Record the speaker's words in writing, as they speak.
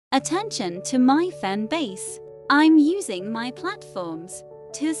Attention to my fan base. I'm using my platforms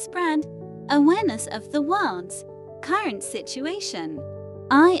to spread awareness of the world's current situation.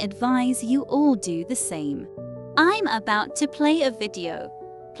 I advise you all do the same. I'm about to play a video.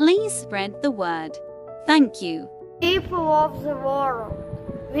 Please spread the word. Thank you. People of the world,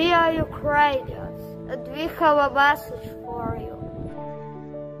 we are Ukrainians, and we have a message for you.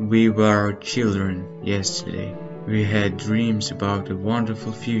 We were children yesterday. We had dreams about a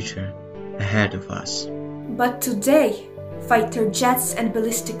wonderful future ahead of us. But today, fighter jets and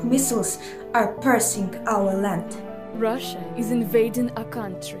ballistic missiles are piercing our land. Russia is invading our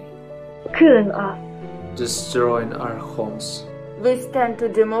country, Killing us. Destroying our homes. We stand to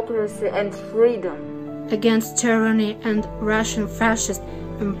democracy and freedom. Against tyranny and Russian fascist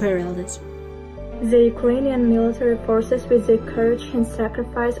imperialism. The Ukrainian military forces, with their courage and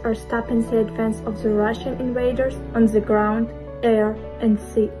sacrifice, are stopping the advance of the Russian invaders on the ground, air, and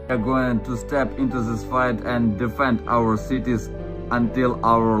sea. We are going to step into this fight and defend our cities until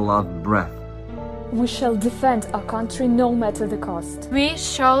our last breath. we shall defend our country no matter the cost. We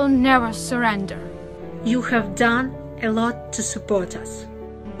shall never surrender. You have done a lot to support us.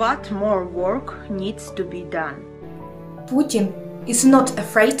 But more work needs to be done. Putin is not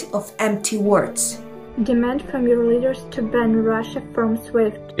afraid of empty words. Demand from your leaders to ban Russia from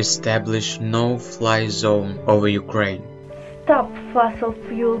SWIFT. Establish no-fly zone over Ukraine. Stop fossil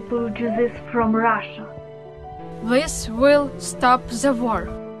fuel purchases from Russia. This will stop the war.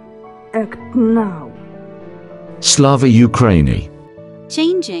 Act now. Slava Ukraini.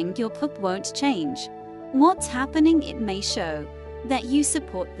 Changing your poop won't change. What's happening, it may show that you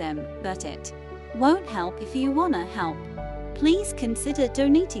support them, but it won't help. If you wanna help, please consider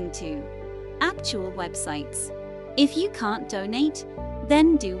donating to actual websites. If you can't donate,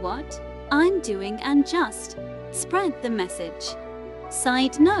 then do what I'm doing and just spread the message.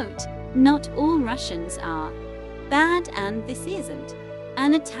 Side note, not all Russians are bad, and this isn't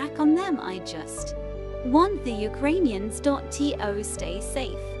an attack on them. I just want the Ukrainians.to stay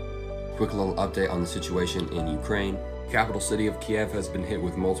safe. Quick little update on the situation in Ukraine. Capital city of Kiev has been hit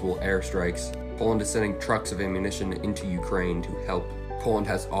with multiple airstrikes. Poland is sending trucks of ammunition into Ukraine to help. Poland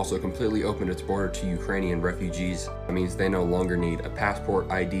has also completely opened its border to Ukrainian refugees. That means they no longer need a passport,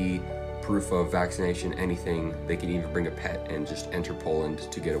 ID, proof of vaccination, anything. They can even bring a pet and just enter Poland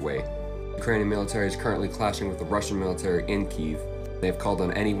to get away. The Ukrainian military is currently clashing with the Russian military in Kyiv. They have called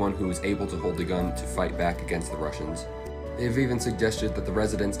on anyone who is able to hold a gun to fight back against the Russians. They have even suggested that the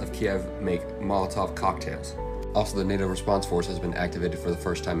residents of Kiev make Molotov cocktails. Also, the NATO response force has been activated for the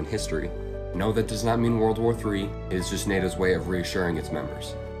first time in history. No, that does not mean World War III. It is just NATO's way of reassuring its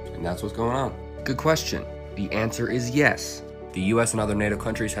members. And that's what's going on. Good question. The answer is yes. The US and other NATO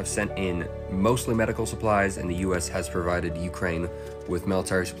countries have sent in mostly medical supplies, and the US has provided Ukraine with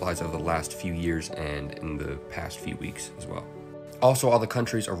military supplies over the last few years and in the past few weeks as well. Also, all the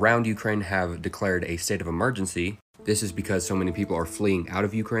countries around Ukraine have declared a state of emergency. This is because so many people are fleeing out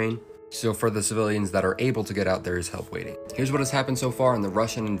of Ukraine. So for the civilians that are able to get out, there is help waiting. Here's what has happened so far in the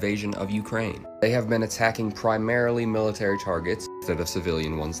Russian invasion of Ukraine. They have been attacking primarily military targets instead of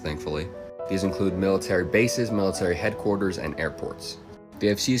civilian ones, thankfully. These include military bases, military headquarters, and airports. They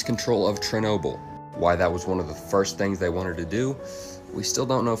have seized control of Chernobyl. Why that was one of the first things they wanted to do, we still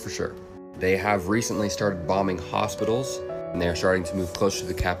don't know for sure. They have recently started bombing hospitals, and they are starting to move closer to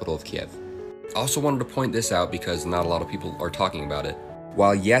the capital of Kiev. Also wanted to point this out because not a lot of people are talking about it.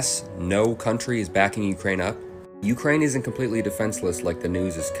 While yes, no country is backing Ukraine up, Ukraine isn't completely defenseless like the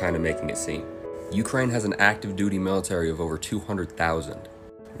news is kind of making it seem. Ukraine has an active duty military of over 200,000.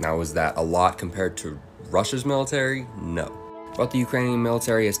 Now, is that a lot compared to Russia's military? No. But the Ukrainian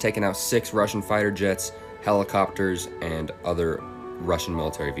military has taken out 6 Russian fighter jets, helicopters, and other Russian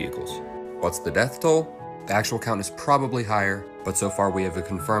military vehicles. What's the death toll? The actual count is probably higher, but so far we have a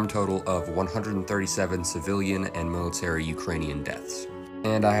confirmed total of 137 civilian and military Ukrainian deaths.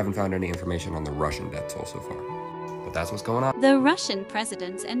 And I haven't found any information on the Russian death toll so far. But that's what's going on. The Russian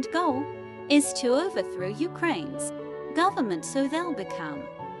president's end goal is to overthrow Ukraine's government so they'll become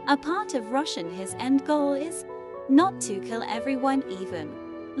a part of Russian. His end goal is not to kill everyone, even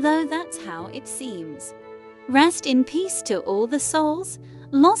though that's how it seems. Rest in peace to all the souls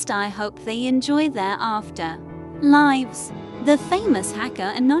lost. I hope they enjoy their after lives. The famous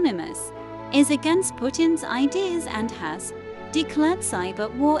hacker Anonymous is against Putin's ideas and has declared cyber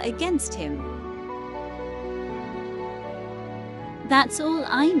war against him. That's all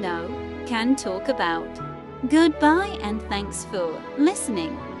I know, can talk about. Goodbye and thanks for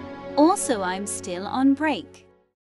listening. Also, I'm still on break.